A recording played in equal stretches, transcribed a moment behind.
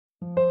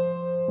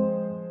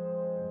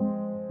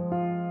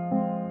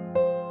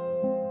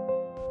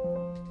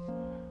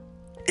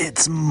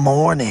It's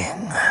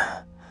morning,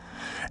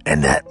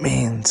 and that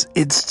means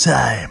it's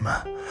time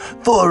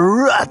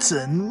for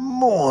Rotten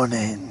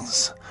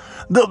Mornings.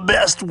 The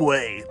best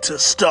way to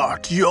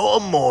start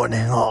your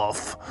morning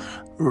off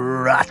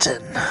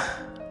rotten.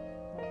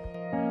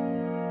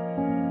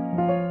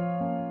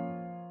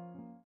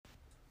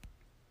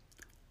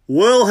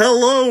 Well,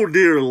 hello,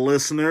 dear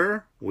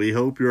listener. We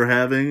hope you're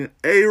having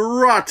a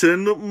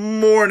rotten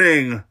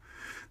morning.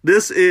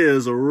 This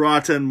is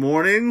Rotten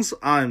Mornings.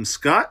 I'm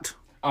Scott.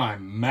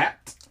 I'm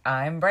Matt.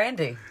 I'm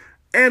Brandy.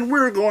 And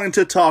we're going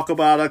to talk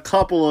about a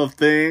couple of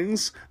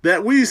things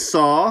that we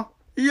saw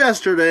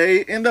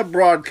yesterday in the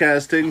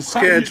broadcasting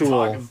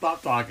schedule.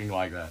 Stop talking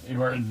like that.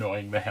 You are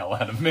annoying the hell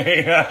out of me.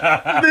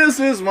 This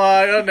is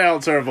my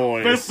announcer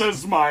voice. This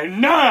is my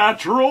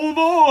natural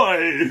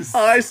voice.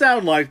 I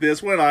sound like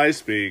this when I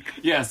speak.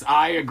 Yes,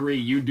 I agree.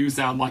 You do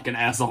sound like an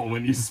asshole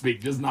when you speak,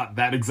 just not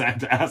that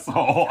exact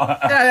asshole.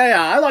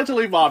 Yeah. I like to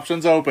leave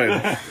options open.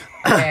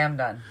 Okay, I'm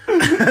done.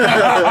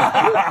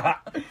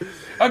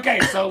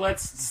 Okay, so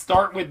let's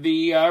start with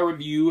the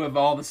review of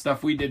all the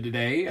stuff we did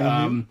today.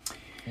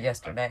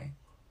 Yesterday.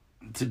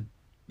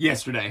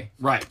 Yesterday,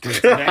 right?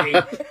 'Cause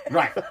today,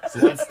 right? So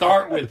let's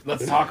talk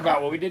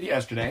about what we did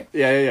yesterday.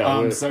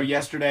 Yeah. So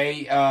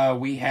yesterday,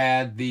 we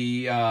had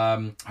the.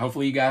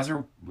 Hopefully, you guys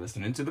are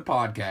listening to the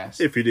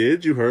podcast. If you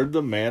did, you heard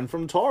the man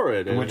from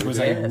Torrid, Which was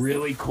a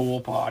really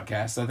cool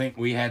podcast. I think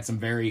we had a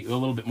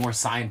little bit more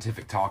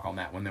scientific talk on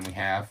that one than we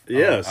have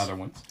other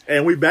ones.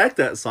 And we backed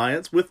that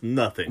science with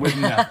nothing.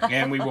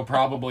 And we will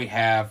probably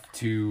have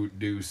to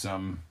do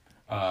some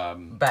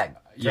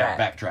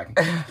backtracking.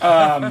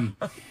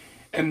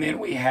 And then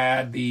we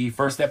had the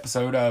first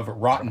episode of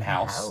Rotten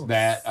House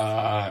that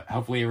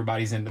hopefully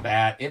everybody's into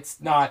that.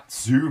 It's not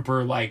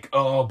super like,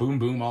 oh, boom,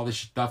 boom, all this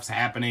stuff's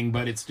happening,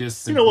 but it's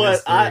just simplistic. You know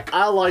what?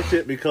 I liked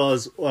it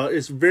because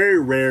it's very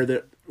rare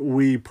that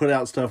we put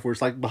out stuff where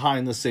it's like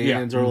behind the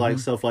scenes or like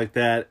stuff like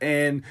that.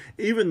 And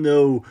even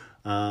though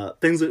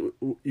things that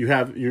you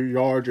have your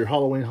yard, your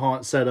Halloween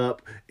haunt set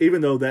up,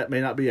 even though that may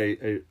not be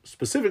a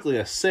specifically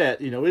a set,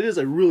 it is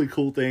a really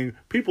cool thing.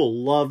 People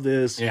love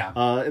this. Yeah.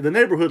 The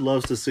neighborhood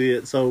loves to see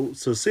it. So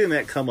seeing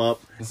that come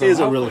up is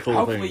a really cool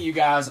thing. Hopefully you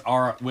guys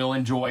will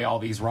enjoy all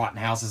these Rotten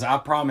Houses. I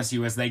promise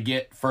you, as they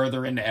get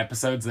further into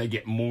episodes, they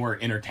get more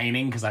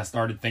entertaining because I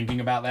started thinking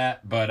about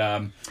that.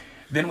 But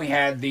then we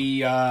had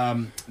the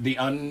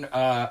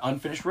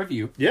unfinished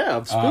review. Yeah,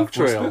 of Spook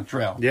Trail. Spook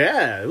Trail.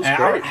 Yeah, it was and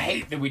great. I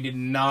hate that we did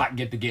not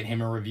get to get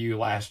him a review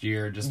last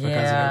year just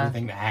because of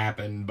everything that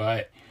happened.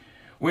 But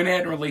when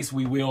it released,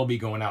 we will be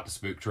going out to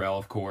Spook Trail,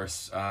 of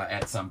course,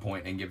 at some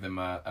point and give them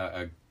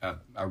a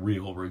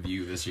real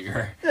review this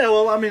year. Yeah,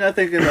 well, I mean, I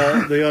think in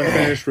the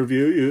unfinished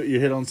review, you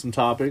hit on some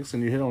topics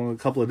and you hit on a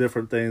couple of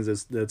different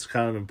things that's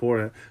kind of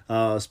important.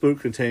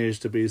 Spook continues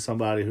to be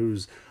somebody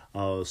who's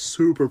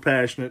super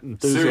passionate,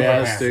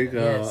 enthusiastic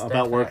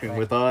about working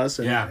with us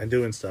and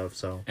doing stuff.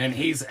 So, and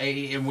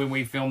and when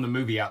we filmed the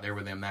movie out there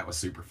with him, that was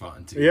super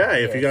fun too. Yeah,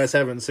 if you guys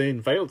haven't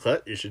seen Fatal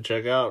Cut, you should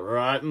check out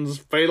Rotten's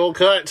Fatal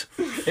Cut.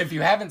 If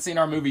you haven't seen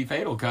our movie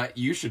Fatal Cut,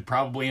 you should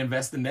probably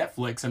invest in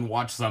Netflix and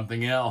watch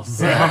something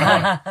else.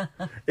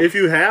 If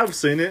you have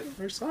seen it,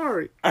 we're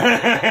sorry.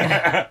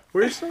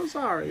 We're so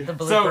sorry. The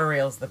blooper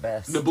reel's the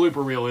best. The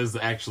blooper reel is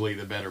actually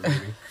the better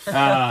movie.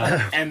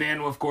 And then,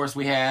 of course,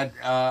 we had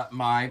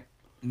my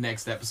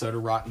next episode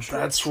of Rotten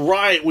Strips. That's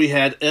right. We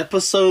had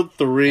episode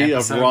 3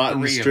 of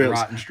Rotten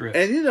Strips.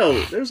 And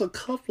there's a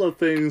couple of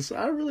things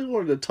I really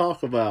wanted to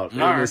talk about in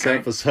this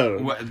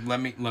episode.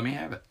 Let me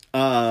have it.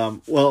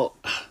 Well,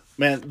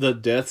 man, the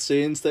death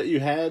scenes that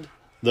you had,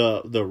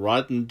 the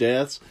rotten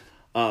deaths,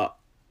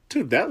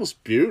 dude, that was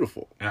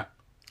beautiful. Yeah.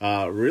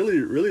 Really,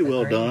 really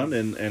well done,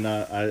 and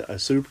I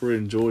super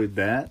enjoyed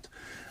that.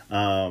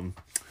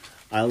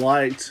 I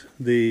liked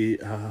the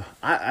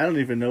I don't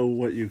even know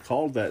what you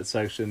called that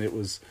section. It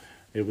was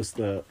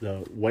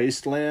the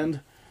wasteland,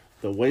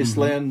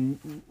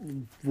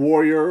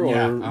 warrior or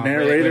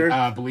narrator.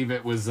 I believe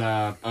it was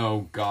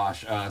Scuttle.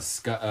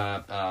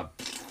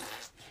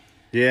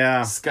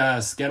 Yeah,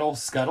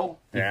 Scuttle.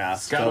 Yeah,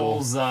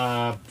 Scuttle's.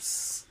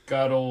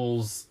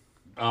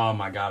 Oh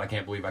my god, I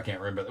can't believe I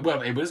can't remember.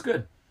 Well, it was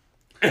good.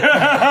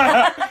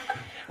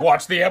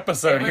 Watch the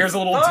episode. Here's a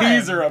little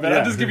teaser of it.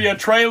 I'll just give you a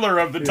trailer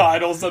of the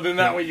title, so then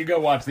that way you go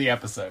watch the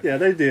episode. Yeah,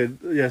 they did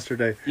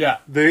yesterday. Yeah.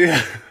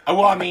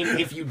 Well, I mean,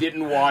 if you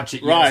didn't watch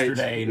it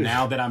yesterday,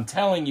 now that I'm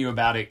telling you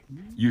about it,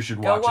 you should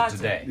watch it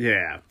today.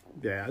 Yeah.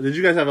 Did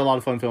you guys have a lot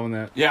of fun filming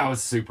that? Yeah, it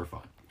was super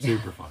fun.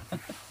 Super fun.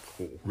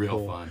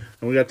 Real fun.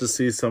 And we got to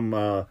see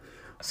some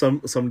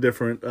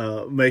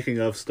different making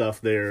of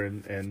stuff there,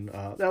 and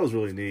that was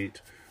really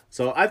neat.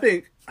 So I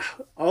think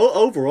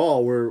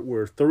overall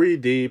we're 3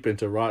 deep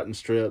into Rotten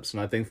Strips, and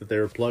I think that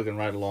they're plugging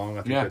right along.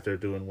 I think that they're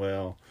doing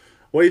well.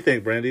 What do you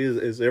think, Brandy?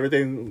 Is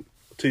everything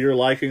to your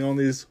liking on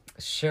these?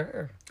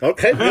 Sure.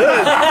 Okay, good.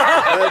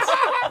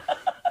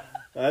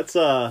 that's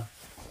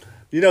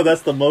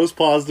that's the most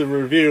positive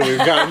review we've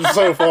gotten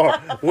so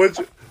far.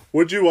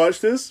 Would you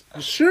watch this?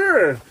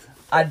 Sure.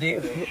 I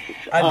do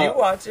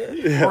watch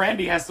it.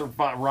 Randy has to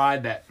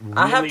ride that really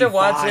I have to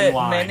watch fine it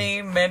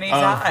line many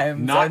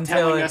times. not until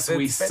telling us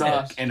we it's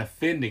suck finished. and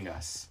offending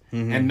us.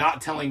 And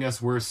not telling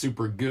us we're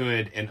super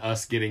good and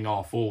us getting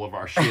all full of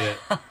our shit.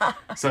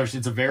 So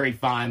it's a very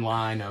fine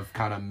line of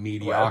kind of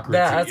mediocrity.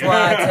 That's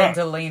why I tend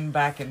to lean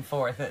back and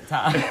forth at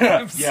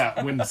times.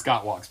 Yeah, when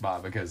Scott walks by,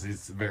 because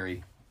it's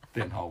very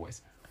thin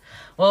hallways.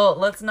 Well,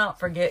 let's not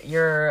forget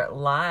your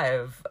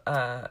live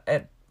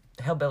at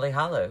Hellbilly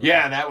Hollow.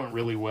 Yeah, that went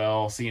really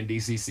well. Seeing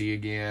DCC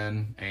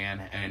again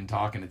and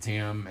talking to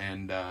Tim.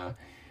 And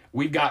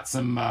we've got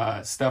some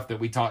stuff that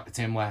we talked to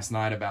Tim last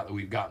night about that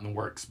we've got in the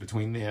works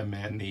between them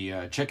and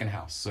the Chicken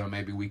House. So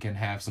maybe we can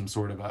have some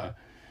sort of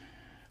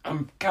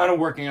I'm kind of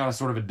working on a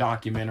sort of a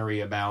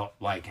documentary about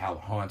like how the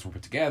haunts were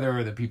put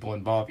together, the people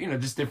involved,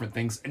 just different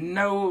things.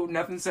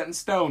 Nothing set in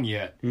stone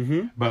yet,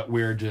 but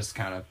we're just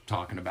kind of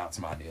talking about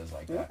some ideas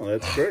like that. Oh,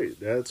 that's great.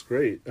 That's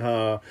great.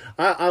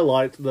 I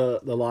liked the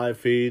live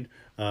feed.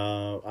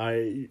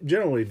 I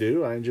generally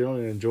do. I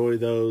generally enjoy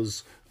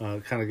those.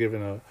 Kind of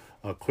giving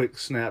a quick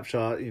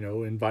snapshot.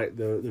 Invite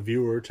the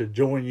viewer to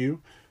join you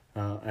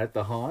at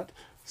the haunt.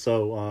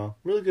 So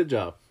really good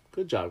job.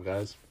 Good job,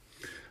 guys.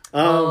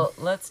 Well,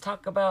 let's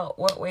talk about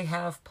what we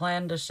have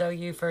planned to show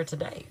you for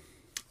today.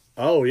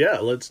 Oh, yeah,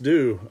 let's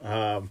do.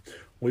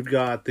 We've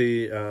got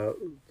the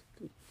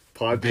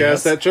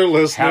podcast that you're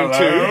listening to.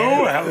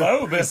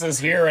 Hello, this is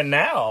Here and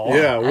Now.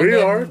 Yeah, we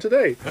are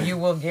today. You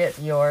will get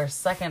your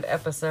second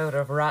episode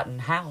of Rotten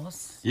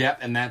House. Yep,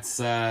 and that's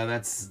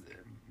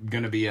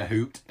going to be a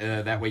hoot.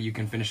 That way you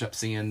can finish up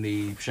seeing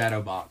the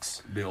Shadow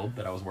Box build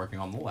that I was working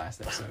on the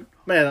last episode.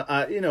 Man,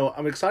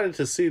 I'm excited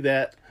to see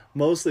that.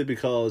 Mostly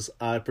because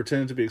I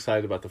pretended to be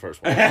excited about the first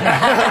one.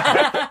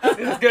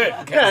 It's good.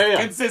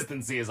 Yeah.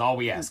 Consistency is all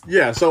we ask.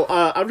 Yeah, so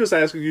I'm just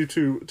asking you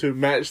to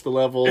match the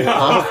level of praise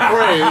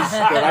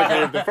that I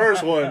gave the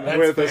first one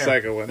with the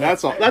second one.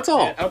 That's all.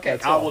 Okay,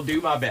 That's I all. will do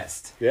my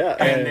best. Yeah.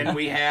 And then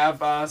we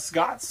have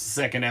Scott's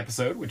second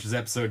episode, which is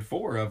episode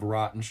 4 of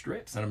Rotten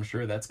Strips, and I'm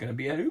sure that's going to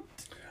be a hoot.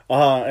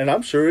 And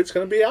I'm sure it's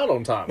going to be out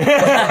on time.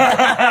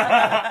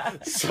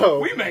 So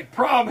We make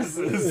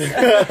promises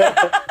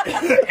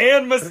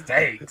and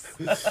mistakes.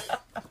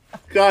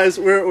 guys,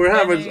 we're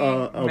having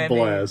Many a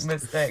blast.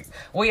 mistakes.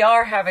 We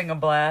are having a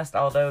blast,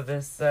 although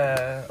this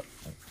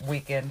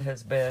weekend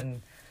has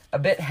been a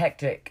bit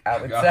hectic,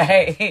 I would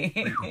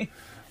say.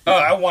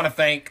 I want to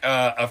thank,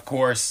 of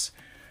course,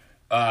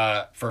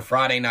 for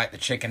Friday night, the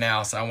Chicken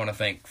House. I want to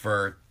thank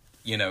for,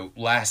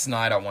 last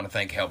night, I want to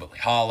thank Hellbilly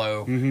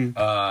Hollow.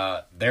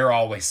 They're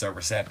always so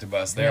receptive to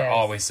us. They're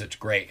always such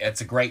great.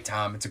 It's a great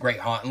time. It's a great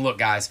haunt. And look,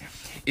 guys,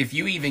 if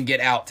you even get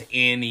out to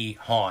any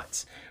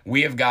haunts,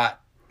 we have got,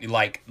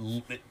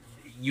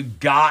 you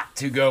got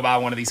to go by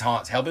one of these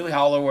haunts. Hellbilly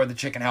Hollow or the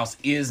Chicken House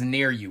is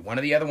near you. One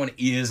or the other one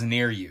is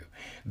near you.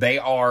 They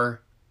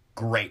are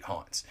great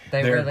haunts.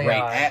 They're really great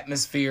are.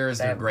 atmospheres.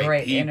 They They're have great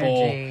great people.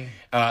 energy.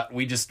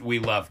 We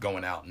love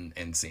going out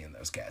and seeing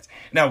those cats.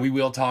 Now, we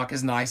will talk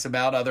as nice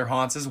about other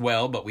haunts as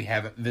well, but we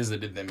haven't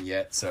visited them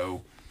yet,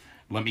 so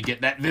let me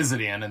get that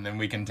visit in, and then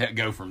we can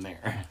go from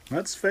there.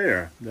 That's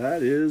fair.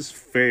 That is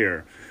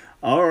fair.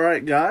 All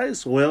right,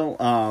 guys. Well,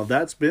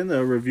 that's been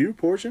the review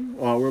portion.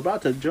 We're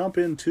about to jump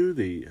into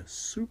the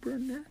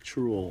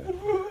supernatural,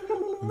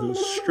 the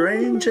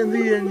strange and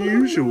the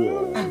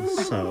unusual.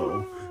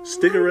 So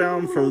stick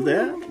around for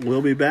that.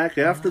 We'll be back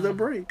after the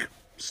break.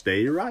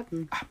 Stay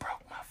rotten. I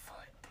broke my foot.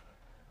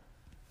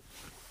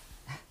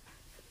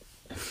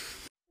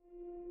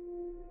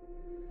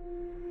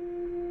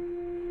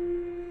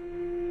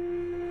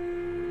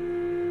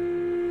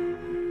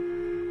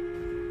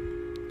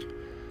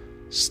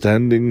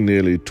 Standing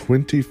nearly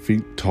 20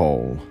 feet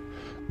tall,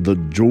 the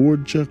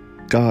Georgia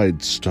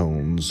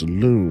Guidestones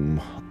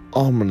loom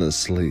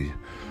ominously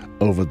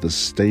over the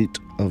state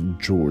of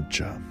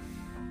Georgia.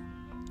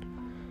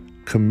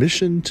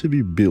 Commissioned to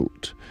be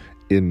built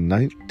in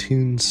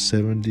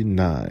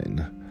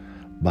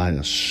 1979 by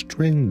a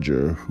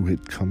stranger who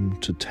had come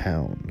to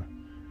town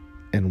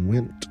and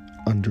went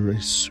under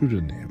a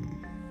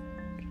pseudonym.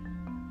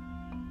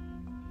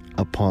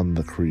 Upon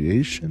the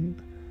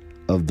creation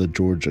of the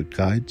Georgia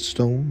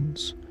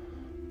Guidestones,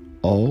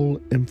 all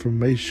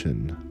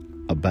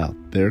information about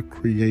their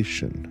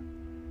creation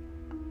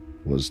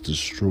was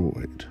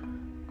destroyed.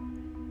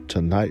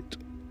 Tonight,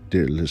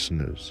 dear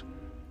listeners,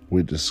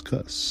 we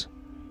discuss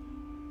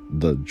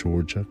the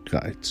Georgia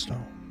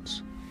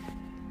Guidestones.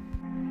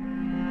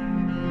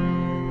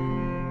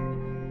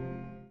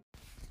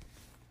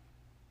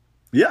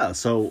 Yeah,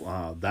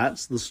 so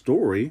that's the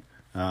story,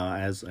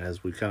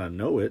 as we kind of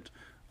know it,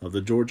 of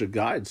the Georgia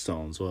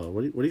Guidestones.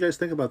 What do you guys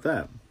think about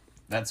that?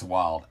 That's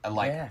wild.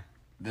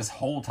 This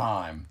whole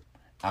time,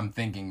 I'm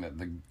thinking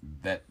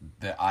that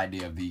the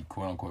idea of the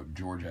quote unquote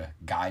Georgia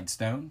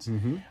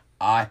Guidestones,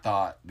 I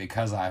thought,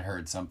 because I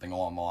heard something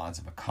along the lines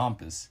of a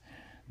compass,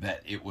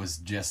 that it was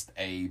just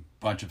a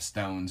bunch of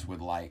stones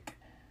with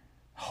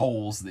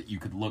holes that you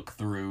could look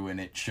through,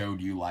 and it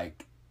showed you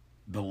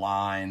the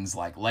lines,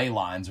 ley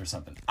lines or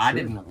something. I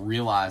didn't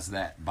realize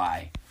that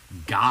by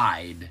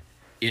guide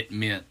it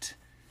meant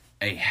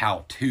a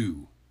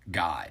how-to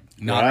guide.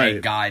 Not a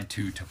guide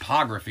to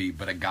topography,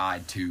 but a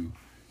guide to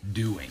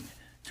doing,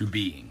 to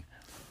being.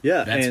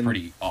 Yeah. That's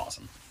pretty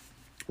awesome.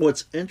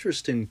 What's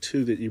interesting,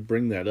 too, that you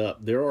bring that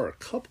up, there are a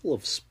couple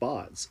of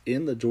spots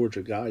in the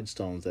Georgia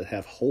Guidestones that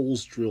have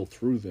holes drilled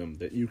through them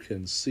that you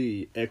can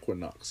see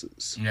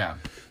equinoxes. Yeah.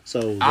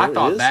 So I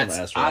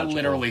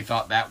literally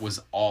thought that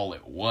was all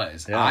it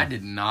was. Yeah. I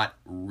did not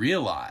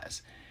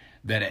realize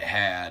that it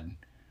had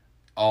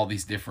all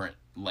these different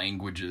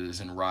languages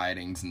and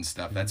writings and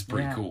stuff. That's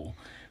pretty cool.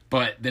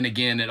 But then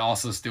again, it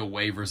also still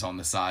wavers on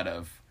the side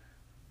of,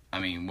 I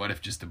mean, what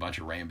if just a bunch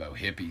of rainbow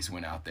hippies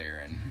went out there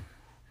and...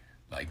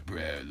 Like,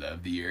 bro,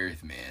 love the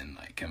earth, man.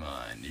 Like, come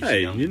on.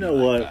 Hey, you know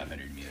what?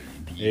 500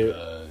 million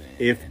people.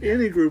 If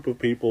any group of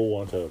people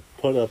want to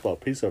put up a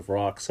piece of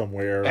rock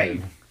somewhere...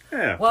 Hey.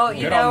 Well,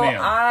 you know,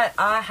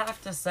 I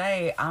have to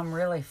say, I'm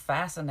really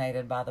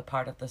fascinated by the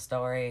part of the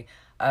story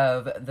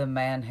of the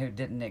man who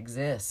didn't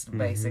exist,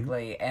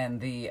 basically, and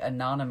the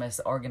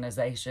anonymous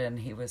organization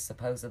he was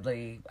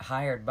supposedly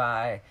hired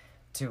by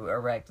to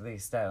erect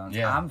these stones.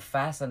 Yeah. I'm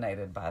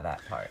fascinated by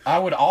that part. I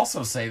would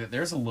also say that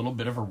there's a little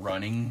bit of a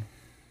running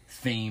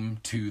theme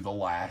to the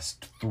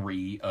last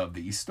 3 of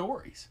these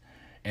stories,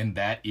 and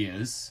that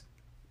is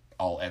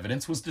all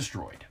evidence was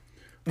destroyed.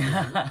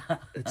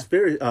 It's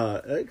very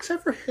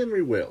except for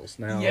Henry Wells.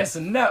 Now, yes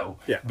and no,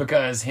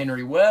 because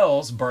Henry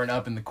Wells burned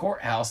up in the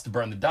courthouse to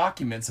burn the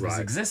documents of his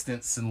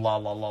existence, and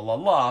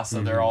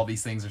so there all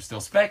these things are still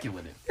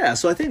speculative. Yeah,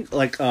 so I think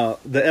like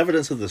the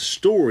evidence of the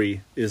story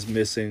is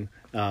missing.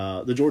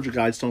 The Georgia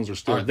Guidestones are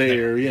still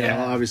there, you know,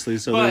 obviously.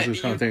 So those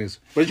are kind of things.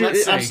 But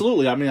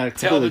absolutely, I mean, I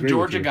tell the agree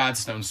Georgia with you.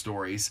 Guidestone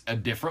stories a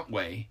different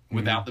way,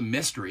 without the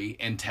mystery,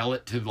 and tell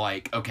it to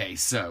like, okay,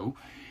 so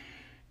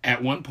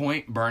at one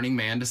point, Burning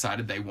Man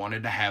decided they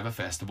wanted to have a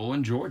festival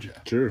in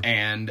Georgia. Sure.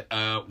 And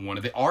one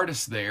of the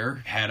artists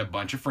there had a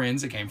bunch of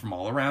friends that came from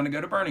all around to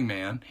go to Burning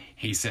Man.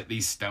 He set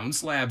these stone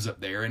slabs up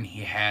there, and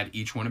he had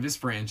each one of his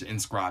friends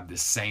inscribe the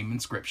same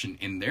inscription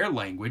in their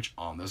language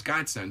on those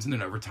guidestones. And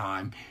then over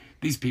time,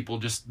 these people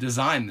just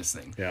designed this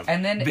thing. Yeah.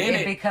 And then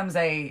it becomes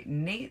a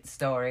neat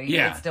story.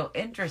 Yeah. It's still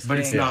interesting. But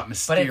it's not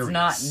mysterious.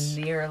 But it's not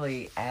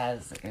nearly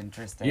as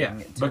interesting. Yeah,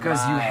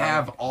 because you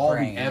have all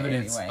the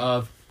evidence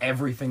of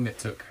everything that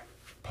took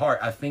part.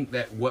 I think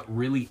that what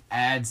really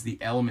adds the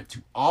element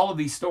to all of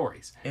these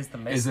stories is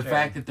the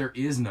fact that there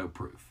is no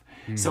proof.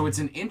 So it's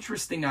an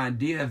interesting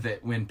idea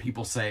that when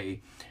people say,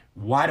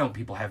 why don't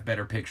people have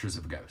better pictures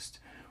of ghosts?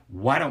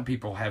 Why don't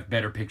people have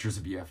better pictures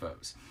of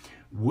UFOs?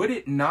 Would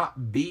it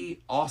not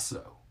be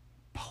also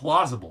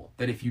plausible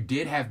that if you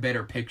did have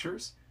better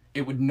pictures,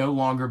 it would no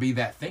longer be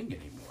that thing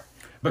anymore?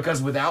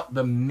 Because without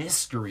the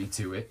mystery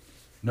to it,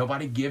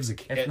 nobody gives a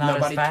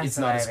it's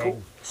not as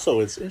cool. So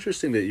it's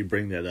interesting that you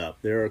bring that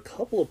up. There are a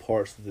couple of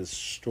parts of this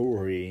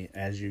story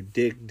as you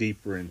dig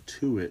deeper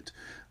into it.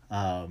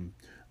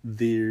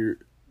 The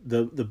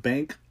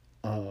bank,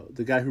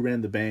 the guy who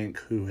ran the bank,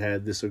 who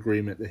had this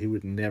agreement that he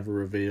would never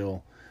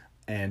reveal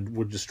and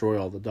would destroy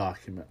all the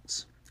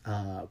documents.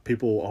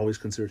 People always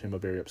considered him a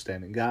very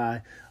upstanding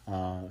guy.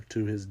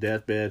 To his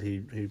deathbed,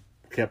 he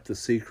kept the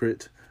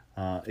secret.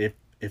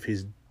 If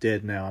he's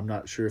dead now, I'm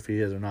not sure if he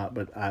is or not.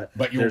 But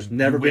there's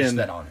never been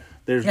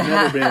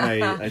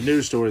a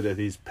news story that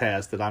he's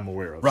passed that I'm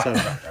aware of.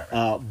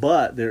 Right.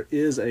 But there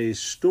is a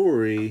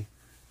story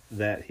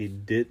that he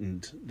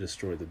didn't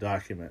destroy the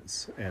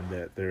documents and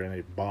that they're in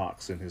a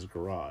box in his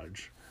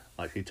garage.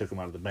 Like he took them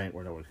out of the bank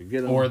where no one could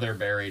get them. Or they're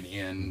buried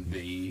in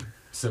the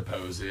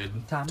supposed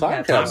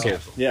time capsule.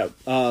 Yeah.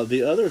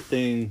 The other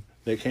thing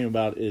that came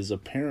about is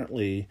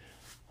apparently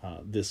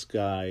this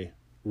guy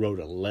wrote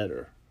a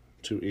letter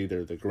to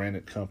either the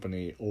Granite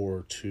Company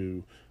or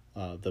to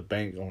the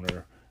bank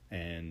owner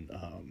and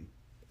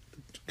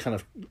kind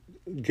of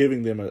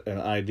giving them an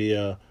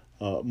idea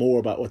more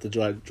about what the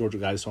Georgia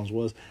Guidestones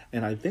was.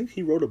 And I think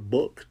he wrote a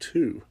book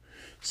too.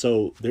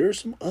 So there's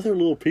some other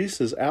little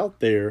pieces out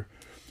there.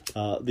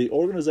 The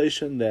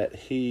organization that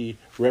he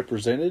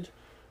represented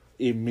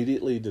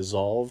immediately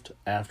dissolved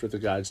after the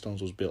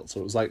Guidestones was built.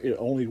 So it was like it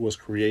only was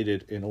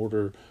created in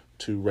order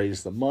to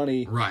raise the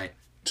money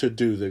to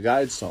do the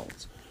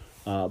Guidestones.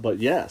 But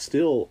yeah,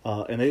 still,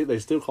 and they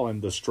still call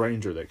him the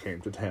stranger that came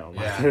to town.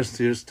 Like,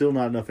 there's still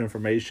not enough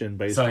information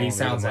based on. So he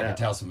sounds like a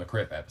Tales from the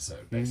Crypt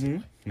episode,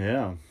 basically. Mm-hmm.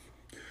 Yeah.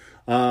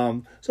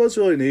 So it's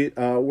really neat.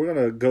 We're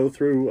gonna go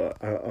through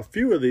a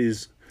few of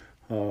these,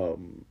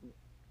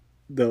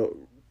 the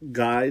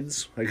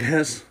guides, I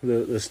guess,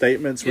 the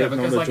statements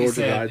written on the like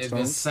Georgia Guidestones.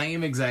 The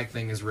same exact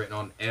thing is written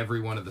on every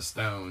one of the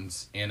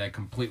stones in a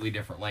completely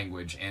different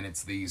language, and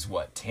it's these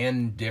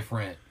 10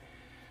 different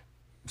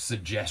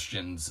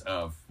suggestions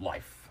of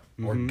life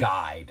or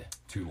guide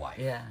to life.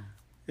 Yeah.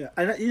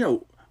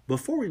 And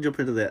before we jump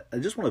into that, I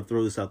just want to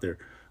throw this out there.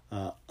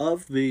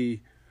 Of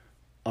the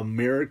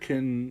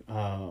American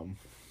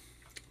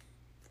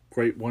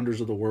great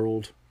wonders of the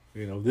world,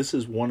 this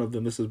is one of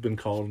them. This has been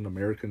called an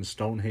American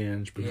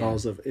Stonehenge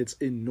because of its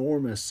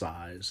enormous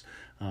size,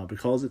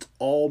 because it's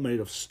all made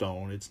of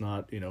stone. It's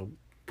not,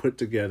 put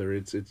together.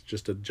 It's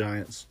just a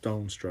giant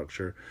stone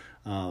structure.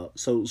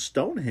 So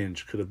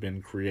Stonehenge could have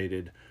been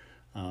created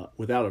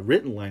without a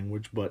written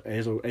language, but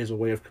as a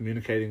way of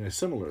communicating a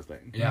similar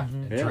thing. Yeah,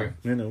 true.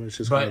 It's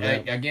just. But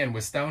again,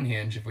 with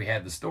Stonehenge, if we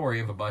had the story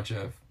of a bunch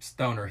of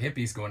stoner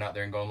hippies going out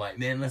there and going like,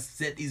 "Man, let's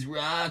set these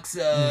rocks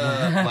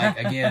up," like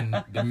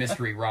again, the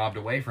mystery robbed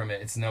away from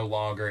it. It's no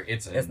longer.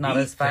 It's not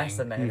as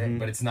fascinating,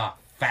 but it's not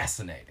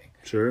fascinating.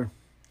 Sure.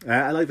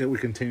 I like that we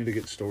continue to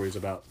get stories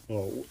about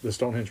the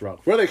Stonehenge rock,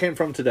 where they came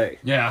from today.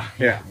 Yeah.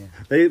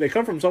 They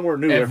come from somewhere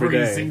new every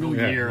day. Every single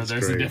year,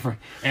 there's a different.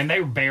 And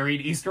they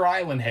buried Easter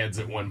Island heads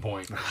at one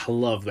point. I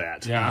love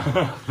that.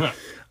 Yeah.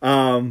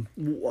 Brandy,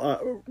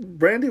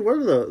 what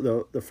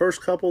are the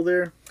first couple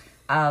there?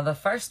 The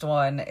first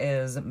one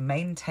is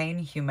maintain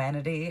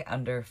humanity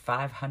under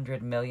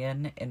 500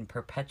 million in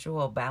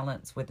perpetual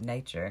balance with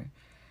nature.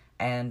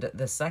 And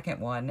the second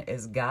one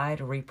is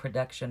guide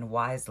reproduction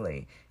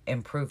wisely,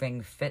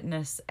 improving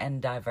fitness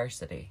and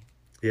diversity.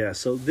 Yeah,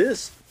 so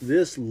this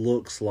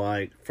looks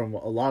like, from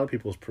a lot of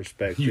people's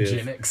perspective,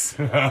 eugenics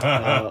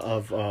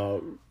of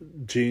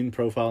gene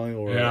profiling,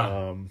 or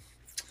I'm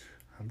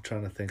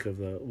trying to think of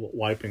the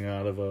wiping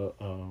out of a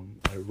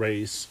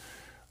race.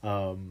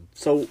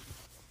 So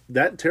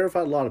that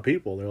terrified a lot of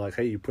people. They're like,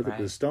 "Hey, you put up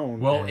this stone."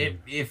 Well,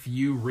 if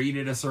you read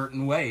it a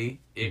certain way,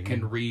 it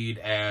can read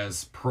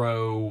as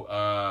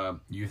pro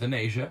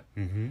euthanasia.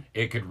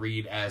 It could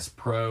read as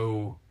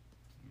pro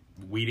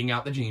weeding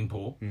out the gene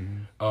pool.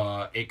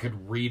 It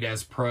could read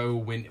as pro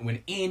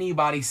when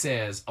anybody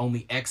says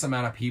only X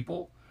amount of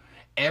people,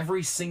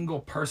 every single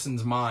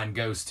person's mind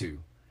goes to,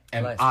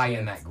 am I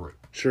in that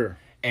group? Sure.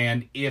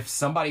 And if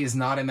somebody is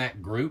not in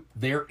that group,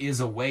 there is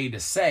a way to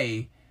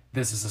say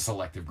this is a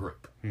selective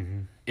group.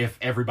 If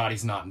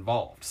everybody's not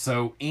involved.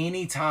 So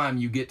anytime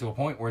you get to a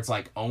point where it's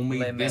like only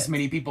this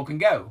many people can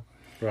go,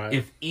 right?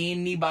 If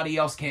anybody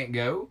else can't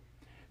go,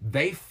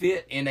 they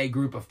fit in a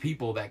group of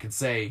people that could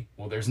say,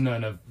 well, there's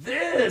none of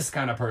this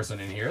kind of person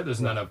in here.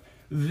 There's none of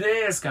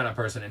this kind of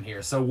person in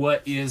here. So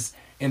what is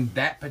in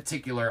that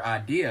particular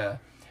idea,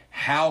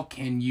 how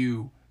can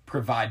you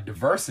provide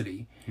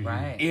diversity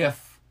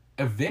if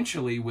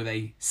eventually with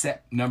a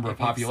set number of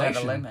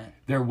population,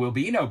 there will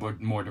be no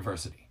more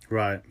diversity?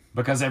 Right.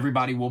 Because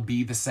everybody will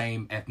be the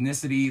same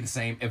ethnicity, the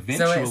same.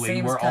 Eventually, so it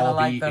seems we'll all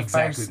like be the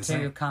exactly first the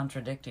same. two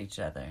contradict each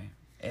other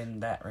in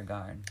that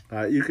regard.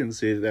 You can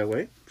see it that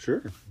way.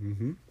 Sure.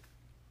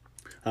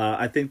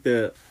 I think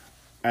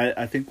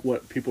I think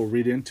what people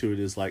read into it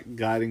is like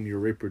guiding your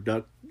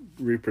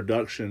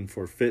reproduction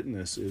for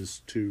fitness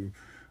is to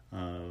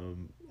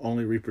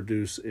only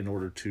reproduce in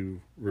order to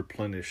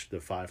replenish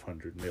the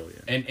 500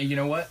 million. And you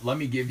know what? Let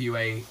me give you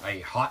a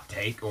hot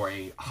take or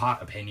a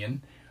hot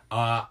opinion.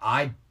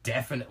 I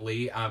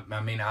definitely,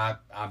 I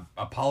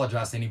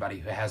apologize to anybody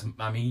who has,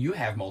 you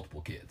have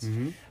multiple kids.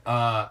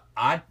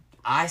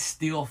 I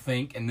still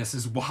think, and this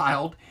is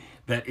wild,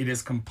 that it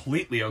is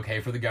completely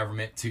okay for the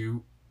government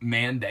to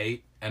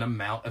mandate an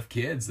amount of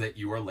kids that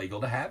you are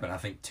legal to have. And I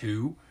think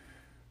 2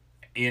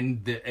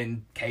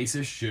 in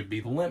cases should be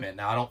the limit.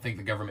 Now, I don't think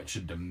the government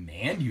should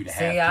demand you to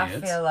have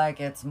kids. I feel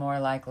like it's more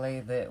likely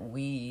that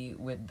we,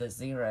 with the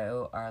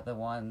 0, are the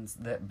ones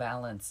that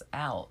balance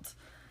out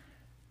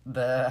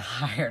the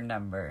higher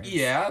numbers.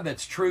 Yeah,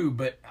 that's true,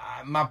 but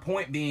my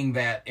point being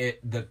that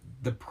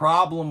the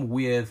problem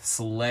with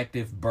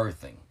selective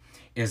birthing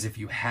is if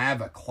you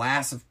have a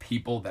class of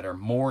people that are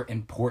more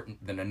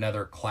important than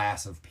another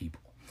class of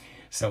people.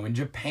 So in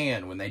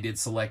Japan, when they did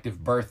selective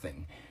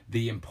birthing,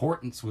 the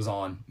importance was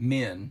on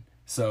men,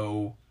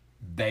 so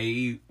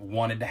they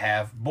wanted to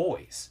have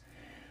boys.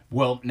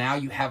 Well, now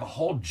you have a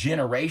whole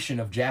generation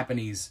of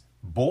Japanese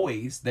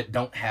boys that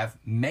don't have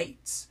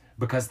mates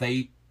because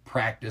they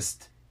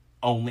practiced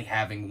only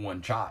having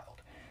one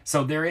child.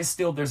 So there's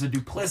a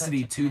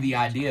duplicity to the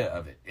idea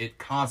of it. It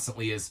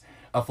constantly is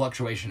a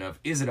fluctuation of,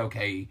 is it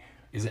okay?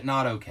 Is it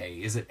not okay?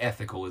 Is it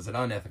ethical? Is it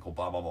unethical?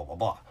 Blah, blah, blah, blah,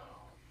 blah.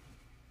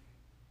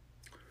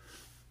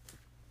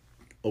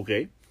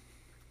 Okay.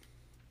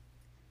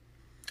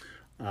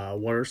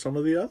 What are some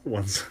of the other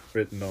ones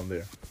written on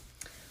there?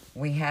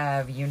 We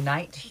have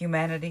unite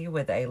humanity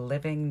with a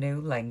living new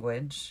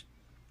language.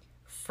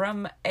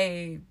 From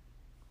a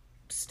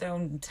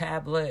stone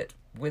tablet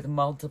with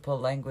multiple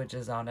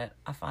languages on it.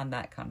 I find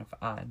that kind of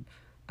odd.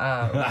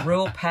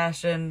 Rule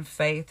passion,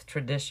 faith,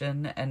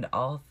 tradition, and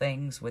all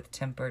things with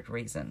tempered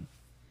reason.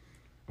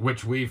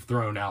 Which we've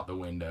thrown out the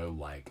window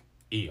like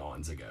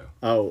eons ago.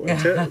 Oh,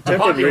 the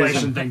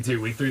population thing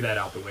too. We threw that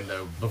out the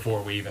window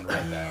before we even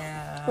read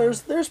that.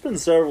 There's been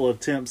several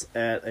attempts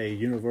at a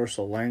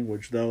universal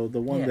language, though.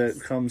 The one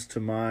that comes to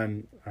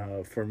mind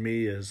for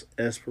me is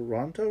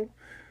Esperanto,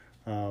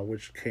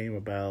 which came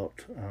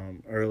about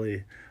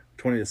early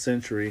 20th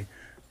century,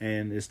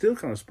 and is still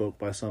kind of spoke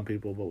by some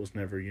people, but was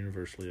never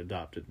universally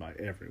adopted by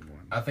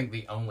everyone. I think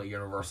the only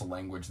universal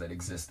language that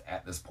exists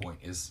at this point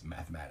is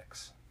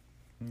mathematics.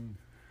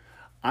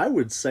 I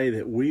would say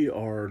that we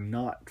are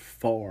not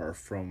far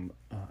from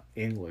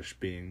English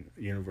being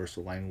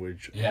universal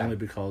language, only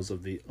because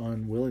of the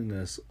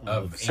unwillingness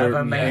of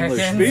certain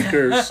English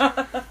speakers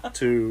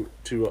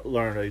to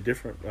learn a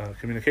different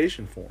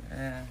communication form.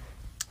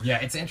 Yeah,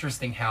 it's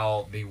interesting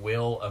how the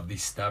will of the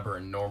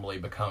stubborn normally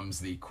becomes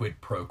the quid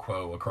pro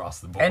quo across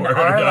the board. And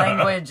our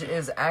language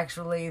is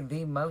actually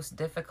the most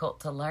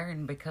difficult to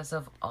learn because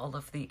of all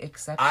of the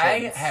exceptions.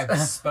 I have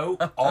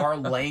spoke our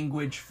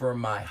language for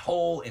my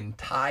whole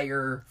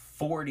entire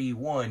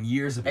 41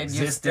 years of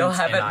existence, you still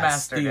haven't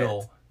mastered I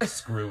still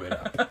screw it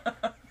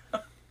up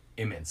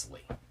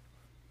immensely,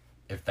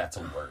 if that's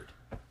a word.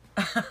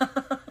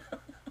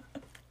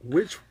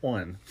 Which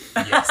one?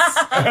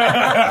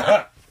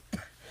 Yes.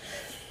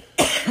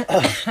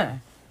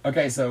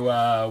 Okay, so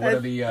what are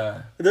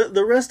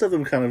the rest of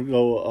them kind of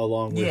go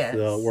along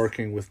with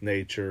working with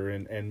nature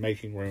and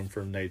making room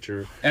for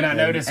nature. And I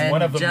noticed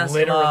one of them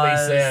literally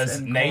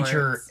says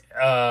nature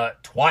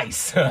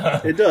twice.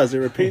 It does. It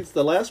repeats.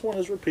 The last one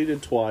is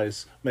repeated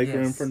twice. Make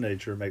room for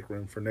nature. Make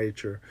room for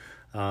nature.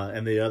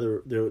 And the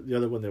other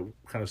one that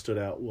kind of stood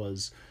out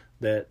was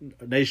that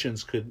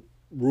nations could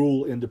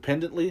rule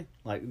independently.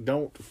 Like,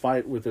 don't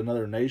fight with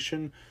another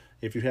nation.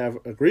 If you have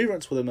a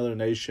grievance with another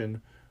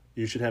nation,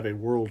 you should have a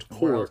world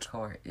court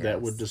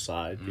that would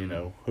decide,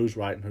 who's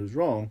right and who's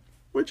wrong,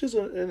 which is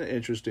an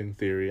interesting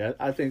theory.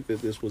 I think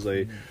that this was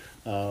a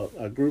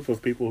group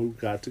of people who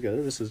got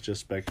together, this is just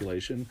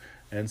speculation,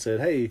 and said,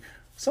 hey,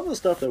 some of the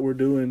stuff that we're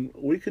doing,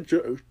 we could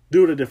do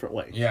it a different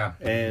way. Yeah.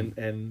 And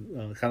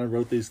kind of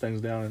wrote these things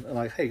down and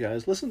like, hey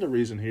guys, listen to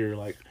reason here.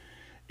 Like,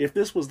 if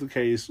this was the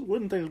case,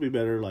 wouldn't things be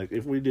better? Like,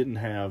 if we didn't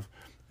have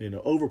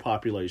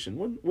overpopulation,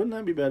 wouldn't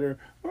that be better?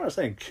 We're not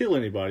saying kill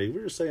anybody.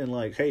 We're just saying,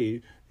 like,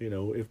 hey,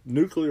 if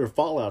nuclear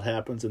fallout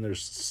happens and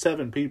there's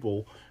 7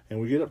 people and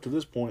we get up to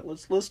this point,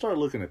 let's start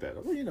looking at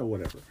that. Well,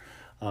 whatever.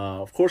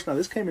 Of course, now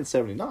this came in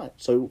 1979,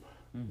 so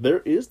there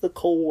is the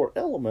Cold War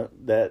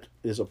element that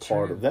is a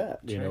part of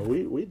that.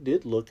 We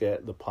did look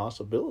at the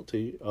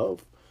possibility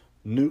of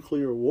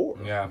nuclear war.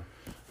 Yeah.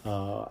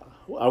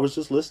 I was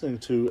just listening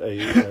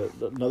to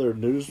another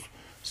news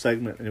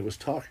segment, and it was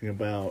talking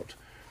about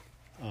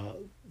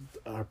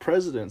our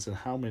presidents and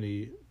how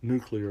many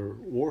nuclear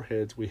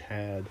warheads we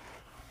had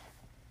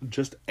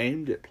just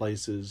aimed at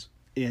places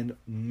in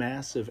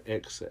massive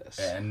excess.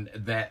 And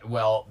that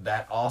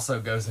also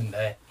goes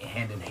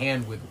hand in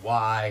hand with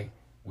why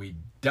we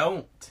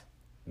don't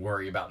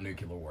worry about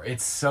nuclear war.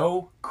 It's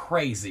so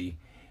crazy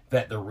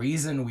that the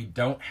reason we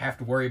don't have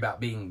to worry about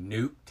being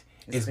nuked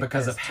is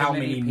because of how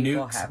many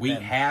nukes we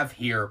have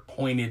here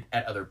pointed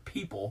at other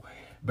people,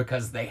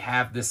 because they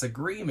have this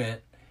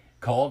agreement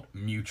called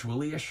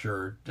mutually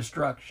assured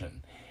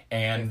destruction.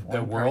 And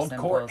the World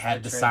Court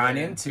had to sign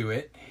into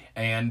it.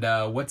 And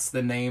what's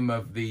the name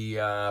of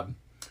the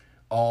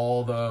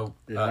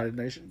United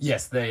Nations?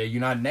 Yes, the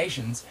United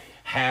Nations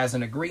has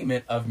an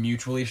agreement of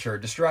mutually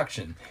assured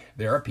destruction.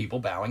 There are people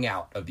bowing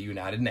out of the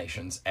United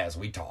Nations as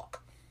we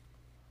talk.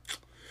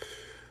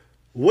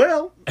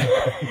 Well,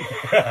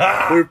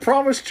 we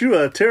promised you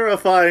a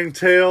terrifying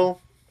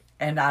tale.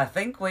 And I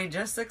think we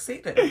just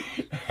succeeded.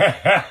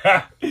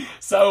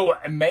 So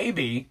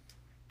maybe,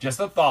 just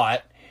a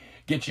thought,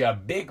 get you a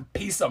big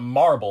piece of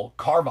marble,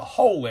 carve a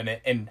hole in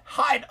it, and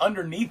hide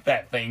underneath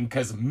that thing,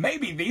 because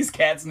maybe these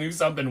cats knew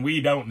something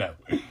we don't know.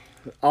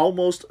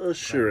 Almost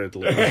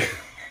assuredly.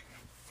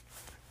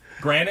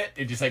 Granite?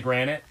 Did you say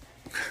granite?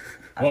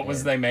 What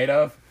was they made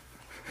of?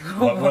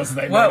 What was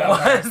they made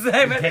of?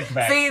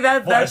 See,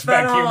 that's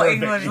that whole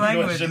English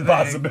language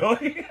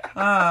impossibility.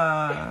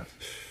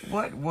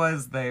 What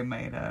was they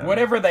made of?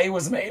 Whatever they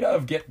was made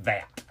of, get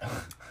that.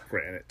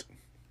 Granite.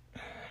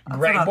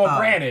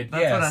 Granted,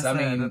 yes. I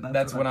mean,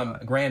 that's what I'm...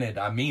 Granted,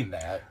 I mean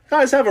that.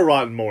 Guys, have a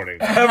rotten morning.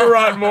 Have a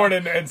rotten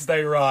morning and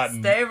stay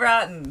rotten. Stay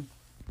rotten.